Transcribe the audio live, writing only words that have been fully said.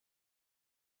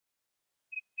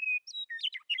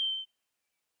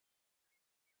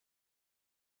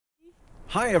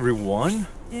Hi everyone.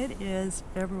 It is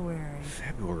February.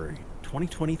 February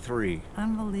 2023.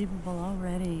 Unbelievable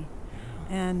already.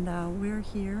 And we're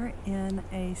here in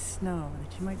a snow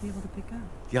that you might be able to pick up.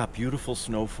 Yeah, beautiful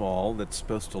snowfall that's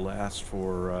supposed to last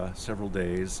for several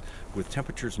days with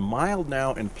temperatures mild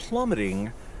now and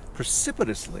plummeting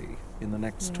precipitously in the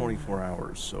next Yeah. 24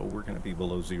 hours. So we're going to be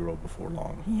below zero before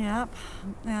long. Yep.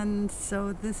 And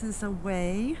so this is a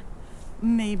way,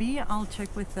 maybe I'll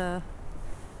check with the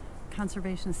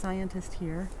conservation scientist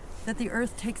here, that the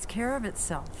earth takes care of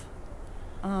itself.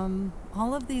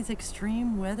 All of these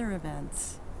extreme weather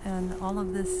events and all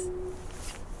of this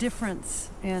difference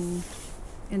in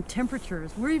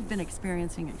temperatures. We've been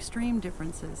experiencing extreme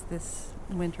differences this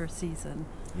winter season.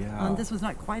 Yeah. This was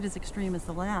not quite as extreme as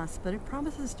the last, but it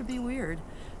promises to be weird.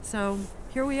 So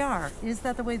here we are. Is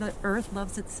that the way the earth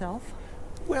loves itself?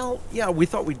 Well, yeah, we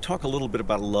thought we'd talk a little bit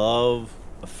about love,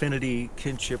 affinity,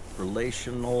 kinship,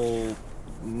 relational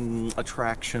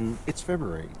attraction. It's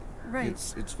February. Right.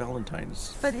 It's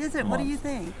Valentine's. But is it? What do month. you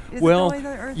think? Is Well, it the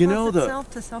way the earth you know, loves the-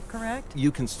 itself to self-correct? You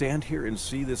can stand here and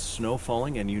see this snow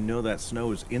falling, and you know that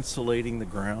snow is insulating the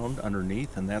ground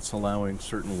underneath, and that's allowing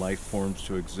certain life forms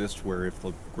to exist where if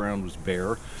the ground was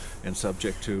bare and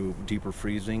subject to deeper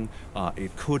freezing,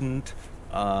 it couldn't.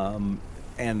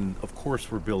 And of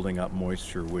course, we're building up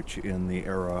moisture, which in the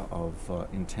era of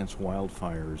intense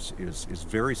wildfires is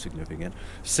very significant.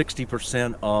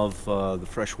 60% of the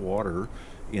fresh water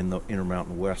in the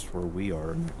Intermountain West, where we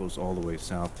are, and it goes all the way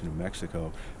south to New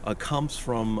Mexico, comes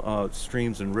from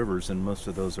streams and rivers, and most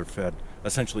of those are fed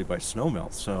essentially by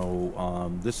snowmelt.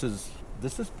 So this is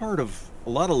part of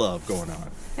a lot of love going on.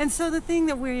 And so the thing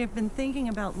that we've been thinking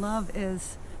about love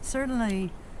is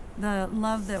certainly the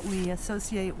love that we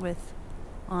associate with,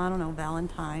 I don't know,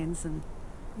 Valentine's, and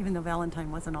even though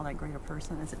Valentine wasn't all that great a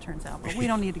person as it turns out, but we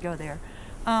don't need to go there.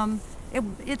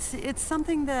 It's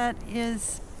something that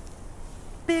is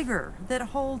bigger, that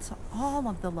holds all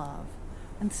of the love.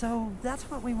 And so that's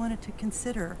what we wanted to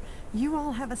consider. You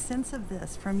all have a sense of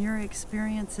this from your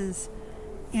experiences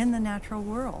in the natural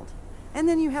world. And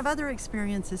then you have other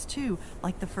experiences too,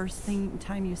 like the first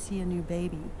time you see a new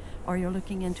baby, or you're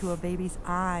looking into a baby's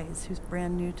eyes who's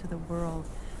brand new to the world.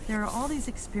 There are all these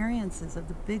experiences of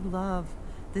the big love,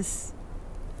 this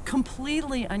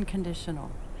completely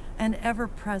unconditional and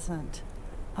ever-present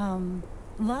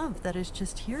love that is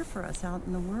just here for us out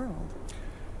in the world.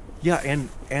 Yeah,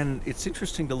 and it's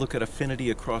interesting to look at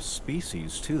affinity across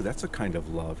species too. That's a kind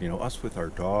of love, you know, us with our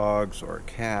dogs or our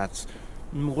cats.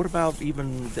 What about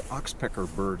even the oxpecker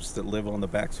birds that live on the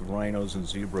backs of rhinos and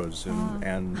zebras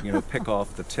and you know, pick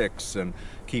off the ticks and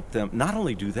keep them, not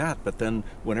only do that, but then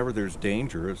whenever there's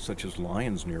danger, such as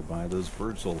lions nearby, those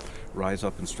birds will rise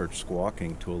up and start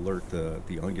squawking to alert the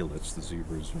ungulates, the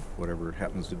zebras, whatever it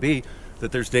happens to be,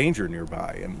 that there's danger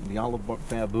nearby. And the olive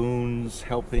baboons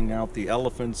helping out the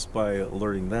elephants by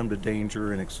alerting them to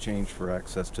danger in exchange for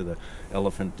access to the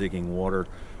elephant digging water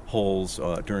holes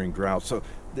during drought. So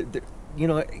you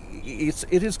know,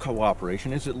 it is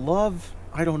cooperation. Is it love?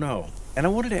 I don't know. And I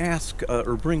wanted to ask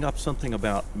or bring up something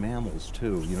about mammals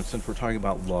too. You know, since we're talking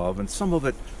about love, and some of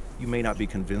it you may not be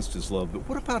convinced is love, but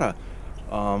what about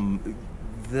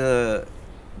the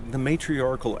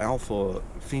matriarchal alpha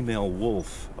female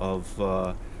wolf of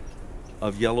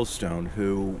Yellowstone,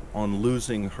 who, on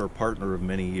losing her partner of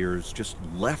many years, just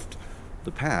left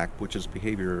the pack, which is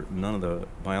behavior none of the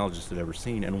biologists had ever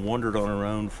seen, and wandered on her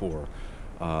own for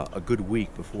a good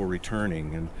week before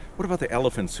returning. And what about the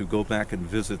elephants who go back and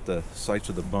visit the sites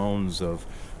of the bones of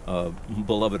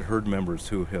beloved herd members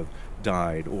who have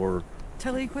died? Or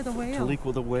Taliqua the whale.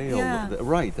 Taliqua the whale, Yeah.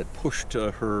 right, that pushed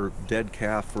her dead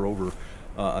calf for over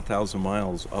 1,000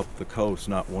 miles up the coast,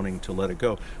 not wanting to let it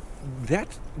go.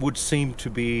 That would seem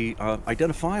to be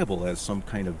identifiable as some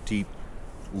kind of deep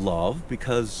love,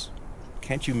 because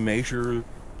can't you measure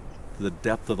the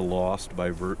depth of the lost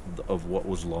of what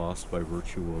was lost by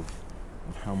virtue of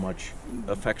how much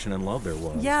affection and love there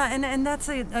was? Yeah, and that's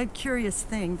a curious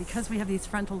thing, because we have these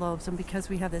frontal lobes and because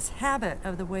we have this habit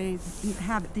of the way,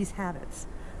 these habits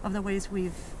of the ways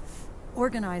we've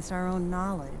organized our own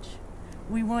knowledge.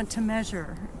 We want to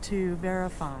measure, to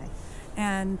verify.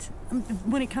 And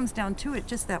when it comes down to it,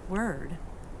 just that word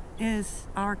is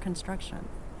our construction.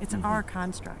 It's our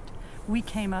construct. We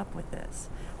came up with this.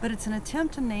 But it's an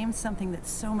attempt to name something that's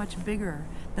so much bigger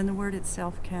than the word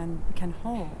itself can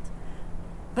hold.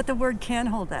 But the word can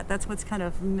hold that. That's what's kind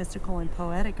of mystical and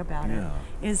poetic about it,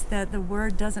 is that the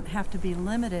word doesn't have to be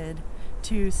limited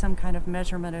to some kind of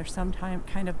measurement or some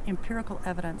kind of empirical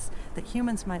evidence that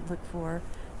humans might look for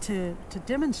to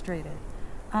demonstrate it.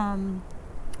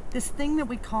 This thing that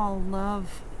we call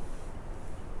love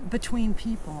between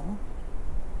people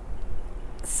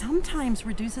sometimes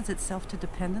reduces itself to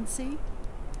dependency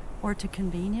or to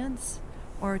convenience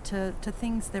or to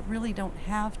things that really don't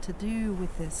have to do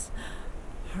with this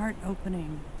heart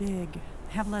opening, big,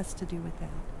 have less to do with that.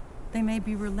 They may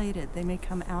be related, they may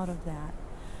come out of that.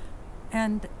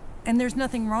 And there's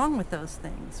nothing wrong with those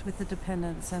things, with the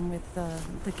dependence and with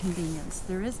the convenience.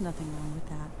 There is nothing wrong with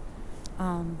that.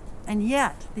 And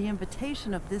yet, the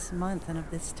invitation of this month and of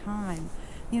this time,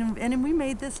 and we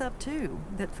made this up too,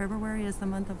 that February is the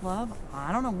month of love.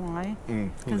 I don't know why,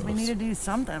 because we need to do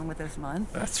something with this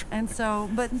month. That's right. And so,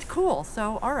 but cool.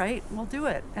 So, all right, we'll do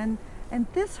it. And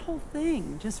this whole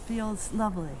thing just feels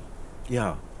lovely.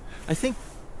 Yeah. I think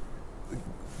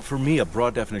for me, a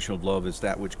broad definition of love is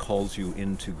that which calls you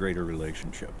into greater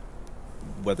relationship.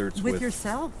 Whether it's with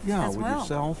yourself, yeah, as with well.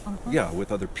 yourself, Uh-huh. yeah,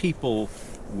 with other people,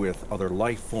 with other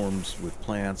life forms, with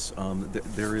plants.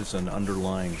 There is an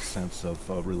underlying sense of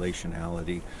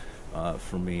relationality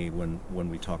for me when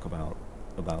we talk about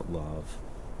love.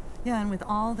 Yeah, and with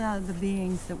all the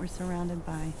beings that we're surrounded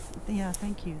by. Yeah,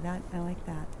 thank you. That I like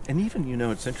that. And even,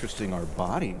 it's interesting, our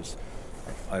bodies,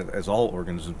 as all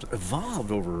organisms,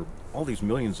 evolved over all these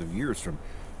millions of years from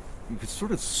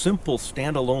sort of simple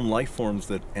standalone life forms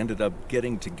that ended up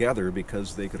getting together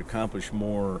because they could accomplish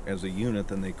more as a unit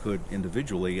than they could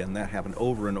individually, and that happened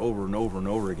over and over and over and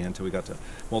over again until we got to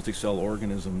multicell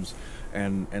organisms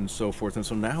and so forth. And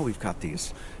so now we've got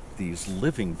these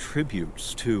living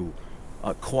tributes to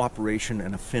cooperation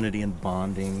and affinity and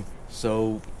bonding.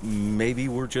 So maybe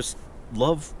we're just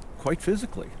love quite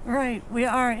physically. Right, we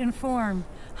are in form.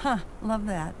 Huh, love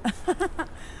that.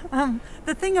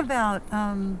 The thing about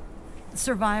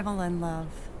survival and love,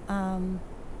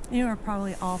 you are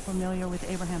probably all familiar with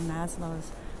Abraham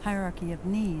Maslow's hierarchy of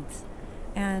needs.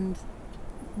 And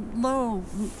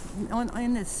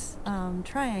in this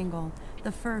triangle,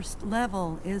 the first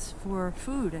level is for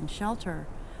food and shelter,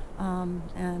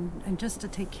 and just to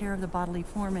take care of the bodily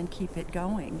form and keep it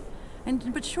going.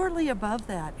 But shortly above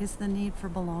that is the need for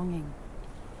belonging.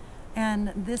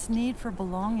 And this need for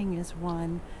belonging is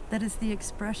one that is the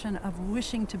expression of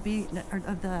wishing to be, or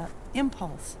of the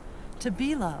impulse to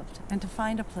be loved and to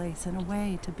find a place and a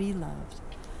way to be loved.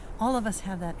 All of us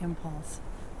have that impulse.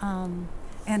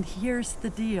 And here's the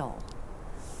deal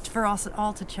for us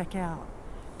all to check out.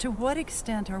 To what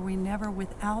extent are we never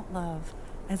without love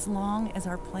as long as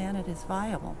our planet is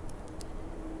viable?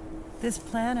 This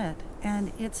planet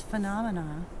and its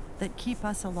phenomena that keep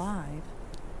us alive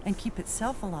and keep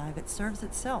itself alive, it serves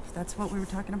itself. That's what we were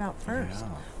talking about first.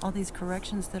 Yeah. All these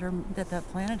corrections that the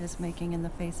planet is making in the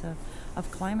face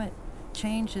of climate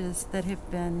changes that have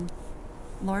been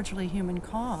largely human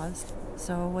caused.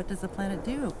 So what does the planet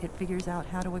do? It figures out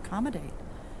how to accommodate.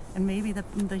 And maybe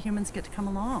the humans get to come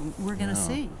along. We're going to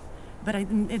see. But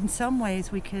in some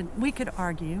ways we could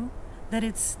argue that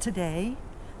it's today,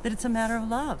 that it's a matter of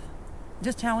love.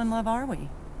 Just how in love are we?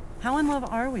 How in love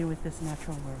are we with this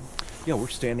natural world? Yeah, we're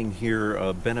standing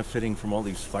here benefiting from all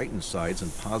these phytoncides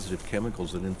and positive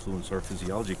chemicals that influence our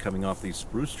physiology coming off these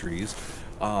spruce trees.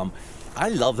 I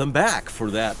love them back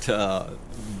for that,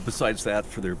 besides that,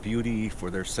 for their beauty, for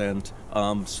their scent.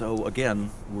 So again,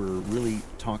 we're really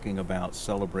talking about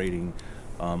celebrating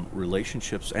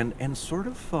relationships and sort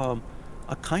of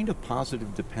a kind of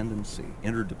positive dependency,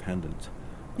 interdependent,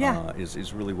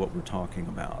 is really what we're talking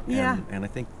about. Yeah. And I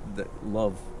think that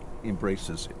love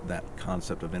embraces that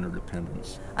concept of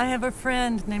interdependence. I have a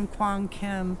friend named Kwang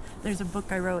Kim. There's a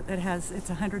book I wrote that it's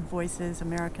 100 voices.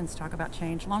 Americans talk about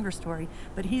change. Longer story,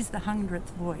 but he's the 100th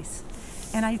voice.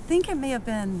 And I think it may have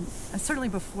been, certainly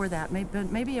before that,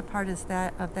 maybe a part of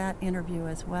that interview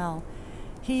as well.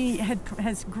 He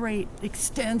has great,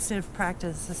 extensive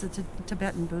practice as a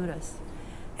Tibetan Buddhist.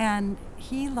 And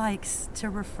he likes to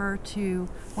refer to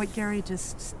what Gary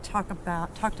just talked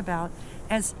about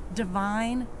as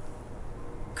divine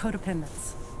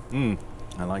codependence.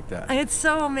 I like that. And it's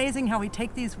so amazing how we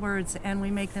take these words and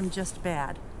we make them just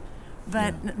bad.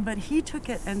 But he took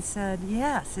it and said,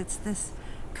 yes, it's this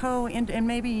and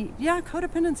maybe,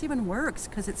 codependence even works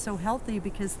because it's so healthy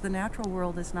because the natural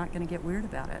world is not going to get weird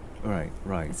about it.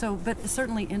 Right. So, but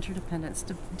certainly interdependence,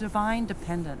 divine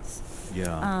dependence.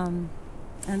 Yeah.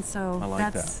 And so I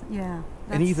like that's, that. yeah,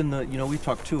 And even the, we've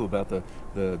talked too about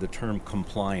the term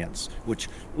compliance, which,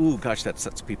 ooh, gosh, that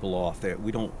sets people off.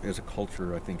 We don't, as a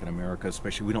culture, I think in America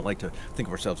especially, we don't like to think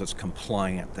of ourselves as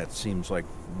compliant. That seems like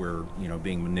we're,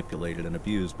 being manipulated and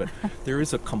abused. But there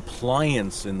is a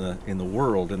compliance in the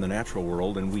world, in the natural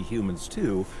world, and we humans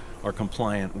too are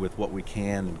compliant with what we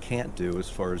can and can't do as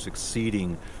far as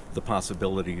exceeding the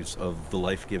possibilities of the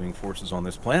life-giving forces on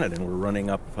this planet, and we're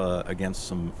running up against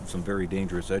some very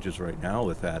dangerous edges right now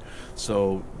with that.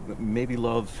 So maybe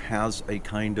love has a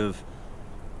kind of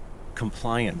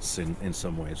compliance in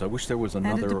some ways. I wish there was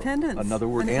another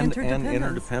word, and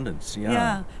interdependence.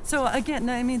 Yeah. So again,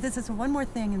 I mean, this is one more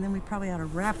thing, and then we probably ought to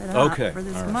wrap it up for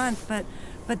this month.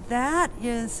 But that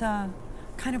is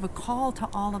kind of a call to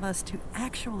all of us to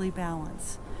actually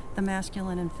balance the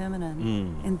masculine and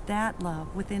feminine in that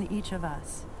love within each of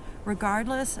us,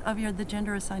 regardless of the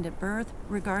gender assigned at birth,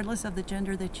 regardless of the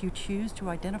gender that you choose to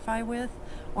identify with,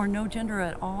 or no gender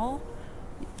at all.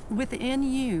 Within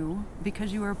you,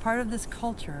 because you are a part of this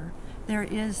culture, there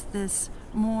is this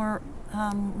more,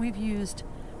 we've used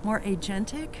more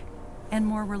agentic and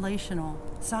more relational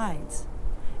sides.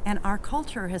 And our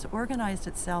culture has organized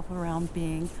itself around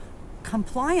being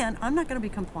compliant. I'm not going to be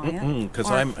compliant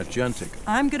because I'm agentic.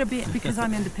 I'm going to be because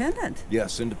I'm independent.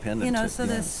 Yes, independent. So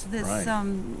this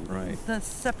the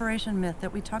separation myth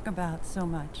that we talk about so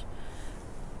much.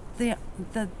 The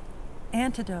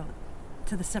antidote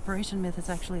to the separation myth is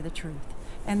actually the truth,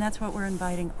 and that's what we're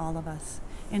inviting all of us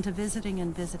into visiting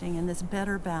in this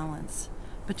better balance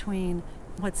between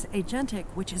what's agentic,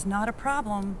 which is not a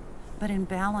problem, but in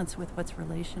balance with what's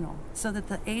relational, so that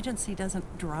the agency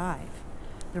doesn't drive.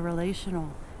 The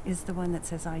relational is the one that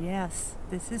says, yes,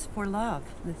 this is for love.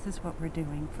 This is what we're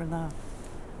doing for love.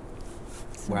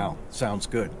 So, wow, sounds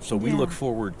good. So we look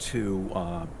forward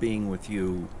to being with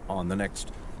you on the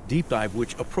next deep dive,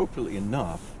 which appropriately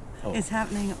enough is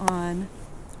happening on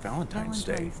Valentine's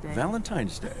Day.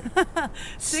 Valentine's Day.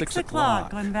 6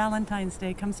 o'clock on Valentine's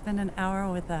Day. Come spend an hour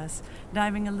with us,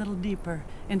 diving a little deeper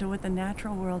into what the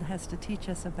natural world has to teach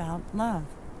us about love.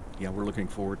 Yeah, we're looking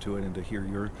forward to it and to hear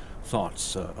your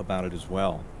thoughts about it as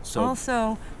well. So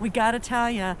also, we got to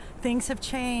tell you, things have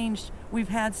changed. We've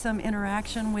had some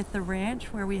interaction with the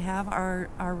ranch where we have our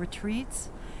retreats,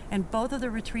 and both of the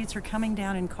retreats are coming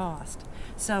down in cost.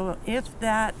 So if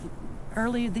the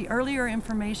earlier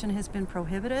information has been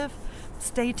prohibitive,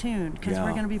 stay tuned, because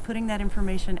we're going to be putting that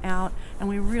information out, and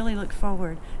we really look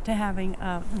forward to having.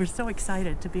 We're so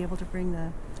excited to be able to bring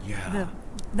then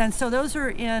so those are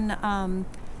in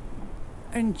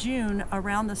June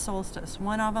around the solstice.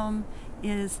 One of them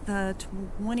is the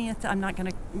 20th, I'm not going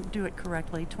to do it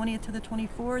correctly, 20th to the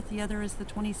 24th. The other is the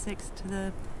 26th to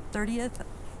the 30th,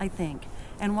 I think.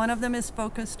 And one of them is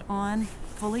focused on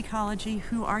full ecology,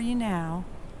 who are you now,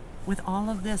 with all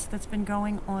of this that's been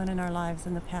going on in our lives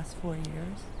in the past 4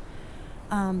 years.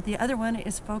 The other one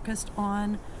is focused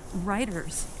on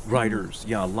writers. Writers,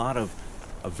 a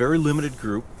a very limited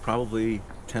group, probably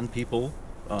 10 people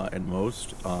at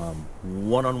most,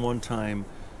 one-on-one time,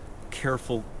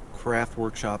 careful craft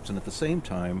workshops, and at the same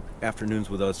time, afternoons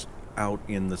with us out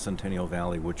in the Centennial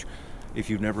Valley, which, if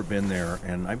you've never been there,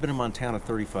 and I've been in Montana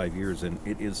 35 years, and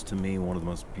it is to me one of the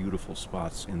most beautiful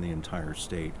spots in the entire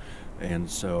state. And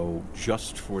so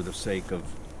just for the sake of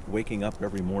waking up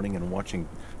every morning and watching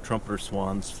trumpeter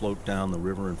swans float down the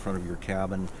river in front of your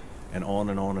cabin, and on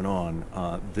and on and on,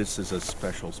 this is a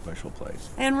special, special place.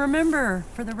 And remember,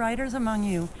 for the writers among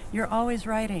you, you're always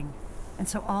writing. And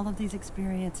so all of these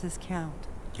experiences count.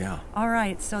 Yeah. All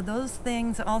right, so those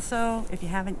things also, if you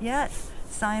haven't yet,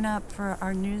 sign up for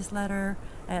our newsletter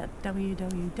at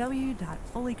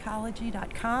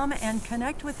www.fullecology.com and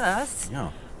connect with us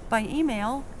by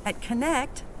email at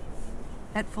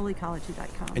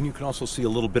connect@fullecology.com. And you can also see a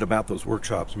little bit about those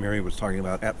workshops Mary was talking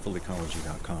about at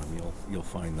fullecology.com. You'll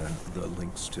find the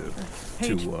links to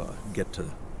get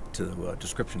to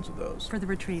descriptions of those. For the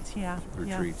retreats,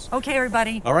 Retreats. Yeah. Okay,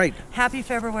 everybody. All right. Happy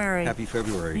February. Happy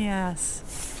February.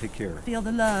 Yes. Take care. Feel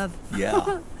the love.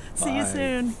 Yeah. See you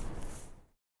soon.